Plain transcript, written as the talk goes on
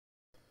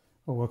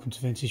Well, welcome to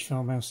Vintage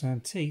Farmhouse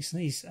Antiques.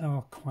 These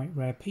are quite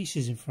rare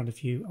pieces in front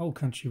of you. Old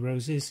Country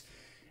Roses,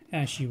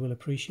 as you will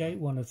appreciate,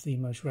 one of the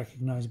most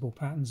recognisable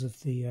patterns of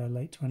the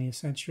late 20th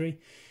century.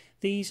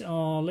 These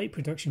are late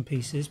production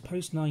pieces,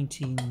 post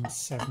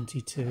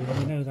 1972. And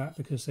we know that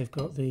because they've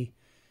got the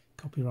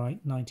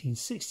copyright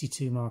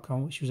 1962 mark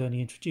on, which was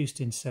only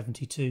introduced in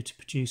 72 to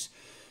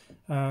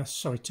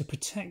to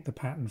protect the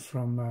pattern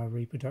from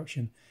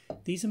reproduction.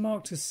 These are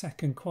marked as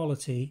second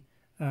quality.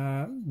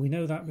 We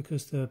know that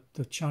because the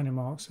china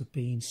marks have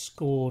been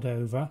scored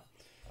over.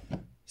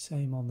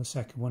 Same on the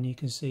second one. You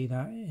can see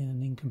that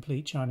an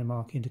incomplete china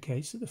mark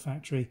indicates that the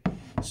factory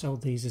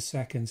sold these as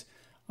seconds.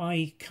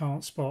 I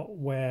can't spot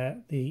where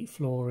the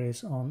flaw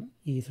is on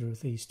either of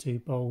these two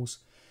bowls.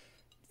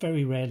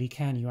 Very rarely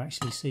can you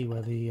actually see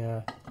where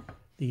the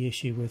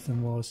issue with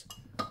them was.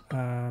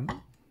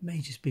 May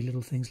just be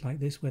little things like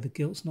this where the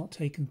gilt's not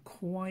taken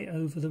quite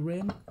over the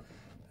rim.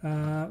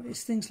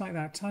 It's things like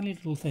that, tiny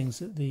little things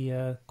that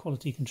the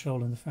quality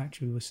control in the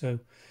factory were so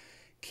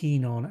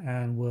keen on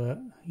and were,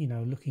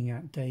 looking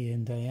at day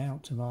in, day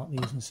out to mark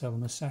these and sell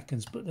them as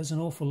seconds. But there's an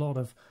awful lot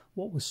of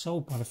what was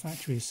sold by the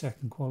factory as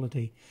second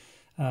quality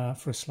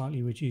for a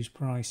slightly reduced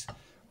price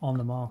on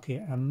the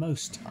market, and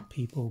most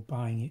people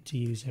buying it to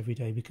use every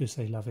day because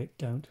they love it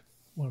don't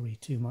worry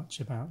too much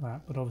about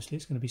that. But obviously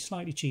it's going to be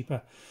slightly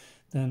cheaper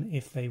than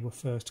if they were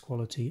first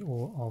quality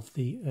or of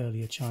the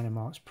earlier china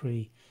marks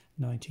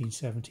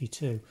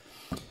pre-1972.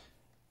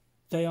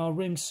 They are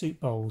rimmed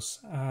soup bowls,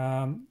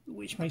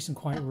 which makes them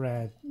quite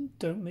rare.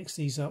 Don't mix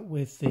these up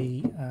with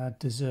the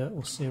dessert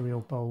or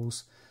cereal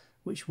bowls,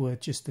 which were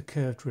just the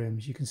curved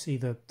rims. You can see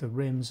the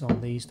rims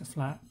on these, the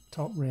flat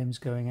top rims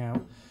going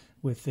out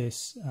with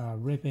this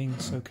ribbing,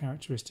 so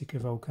characteristic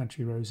of Old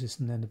Country Roses,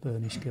 and then the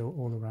burnish gilt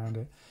all around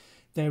it.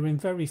 They're in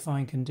very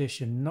fine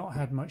condition, not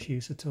had much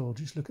use at all.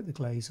 Just look at the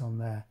glaze on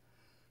there.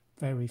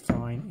 Very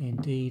fine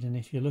indeed. And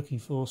if you're looking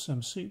for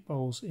some soup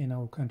bowls in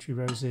Old Country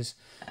Roses,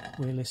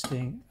 we're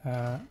listing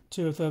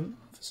two of them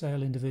for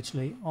sale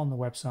individually on the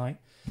website.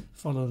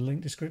 Follow the link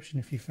description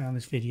if you found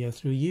this video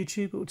through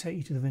YouTube. It will take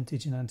you to the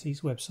Vintage and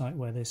Antiques website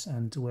where this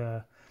and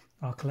where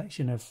our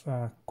collection of,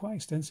 quite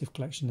extensive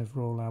collection of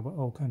Royal Albert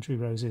Old Country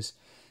Roses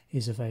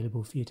is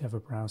available for you to have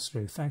a browse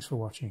through. Thanks for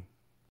watching.